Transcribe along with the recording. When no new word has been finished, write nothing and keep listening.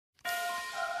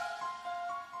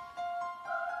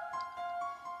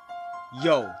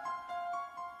Yo,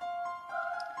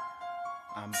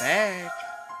 I'm back,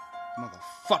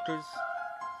 motherfuckers.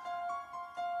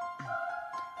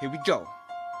 Here we go.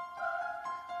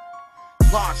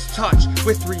 Lost touch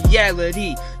with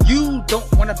reality. You don't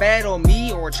wanna battle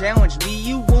me or challenge me.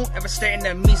 You won't ever stand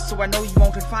at me, so I know you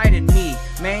won't confide in me.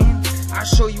 Man, I'll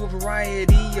show you a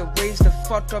variety of ways to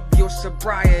fuck up your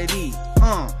sobriety.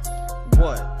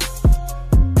 What?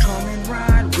 Come and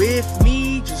ride with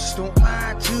me, just don't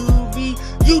lie to me.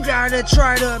 You gotta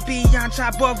try to be on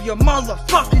top of your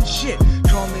motherfucking shit.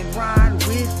 Come and ride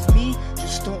with me,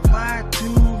 just don't lie to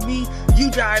me.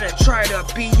 You gotta try to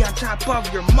be on top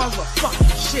of your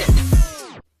motherfucking shit.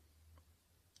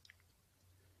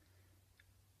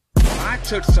 I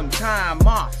took some time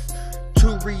off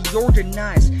to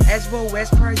reorganize as well as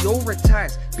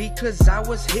prioritize, because I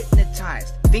was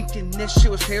hypnotized thinking this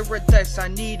shit was paradise. I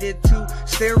needed to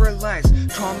sterilize.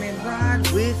 Come and ride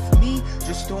with me,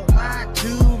 just don't lie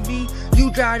to me.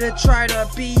 You gotta try to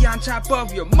be on top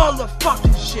of your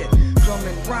motherfucking shit. Come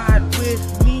and ride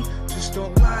with me, just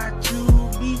don't lie to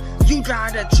me. You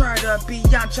gotta try to be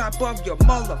on top of your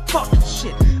motherfucking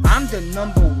shit. I'm the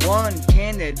 #1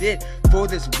 candidate for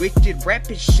this wicked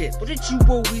rapping shit. But did you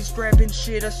always grabbing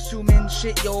shit, assuming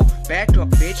shit? Yo, back up,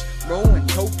 bitch. Rolling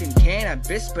coke and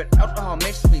cannabis, but alcohol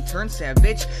makes me turn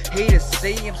savage. Haters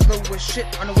say I'm slow as shit,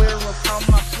 unaware of how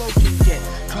my flow can get.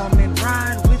 Come and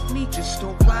ride with me, just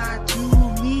don't lie to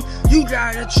me. You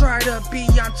gotta try to be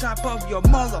on top of your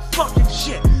motherfucking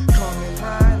shit. Come and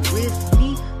ride with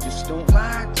me, just don't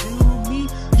lie to me.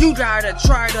 You gotta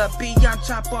try to be on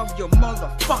top of your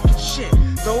motherfucking shit.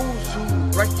 Those who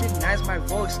recognize my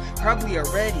voice probably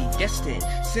already guessed it.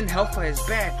 Sin Hellfire is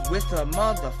back with a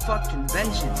motherfucking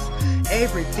vengeance.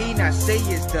 Everything I say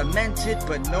is demented,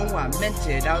 but no, I meant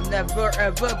it. I'll never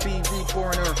ever be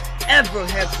reborn or ever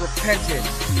have repented.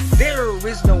 There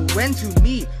is no end to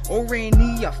me or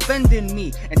any offending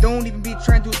me, and don't even be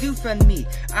trying to defend me.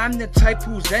 I'm the type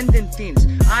who's ending things.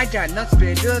 I got nuts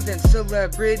bigger than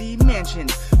celebrity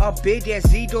mansions, a big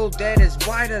ass ego that is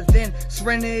wider than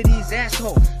Serenity's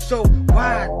asshole. So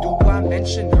why do I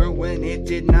mention her when it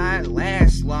did not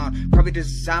last long? Probably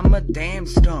cause I'm a damn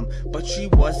scum, but she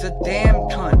was a damn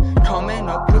cunt, coming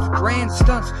up with grand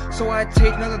stunts. So I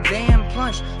take another damn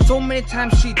punch. So many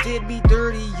times she did me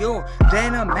dirty, yo,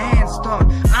 then a man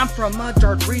stung. I'm from a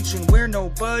dark region where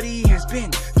nobody has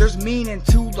been. There's meaning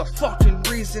to the fucking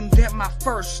reason that my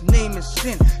first name is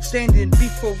Sin. Standing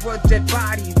before a dead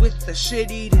body with a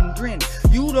shit-eating grin.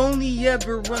 You'd only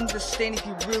ever understand if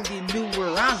you really knew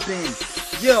where I've been.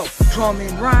 Yo, come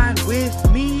and ride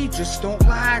with me, just don't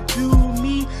lie to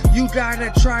me. You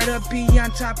gotta try to be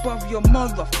on top of your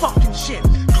motherfucking shit.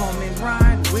 Come and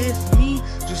ride with me,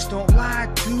 just don't lie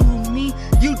to me.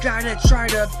 You gotta try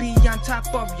to be on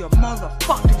top of your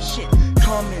motherfucking shit.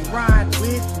 Come and ride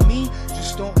with me,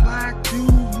 just don't lie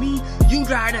to me. You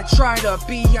gotta try to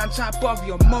be on top of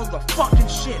your motherfucking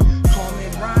shit. Come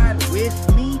and ride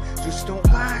with me, just don't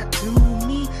lie to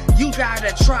me. You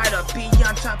gotta try to be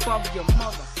on top of your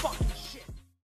motherfucking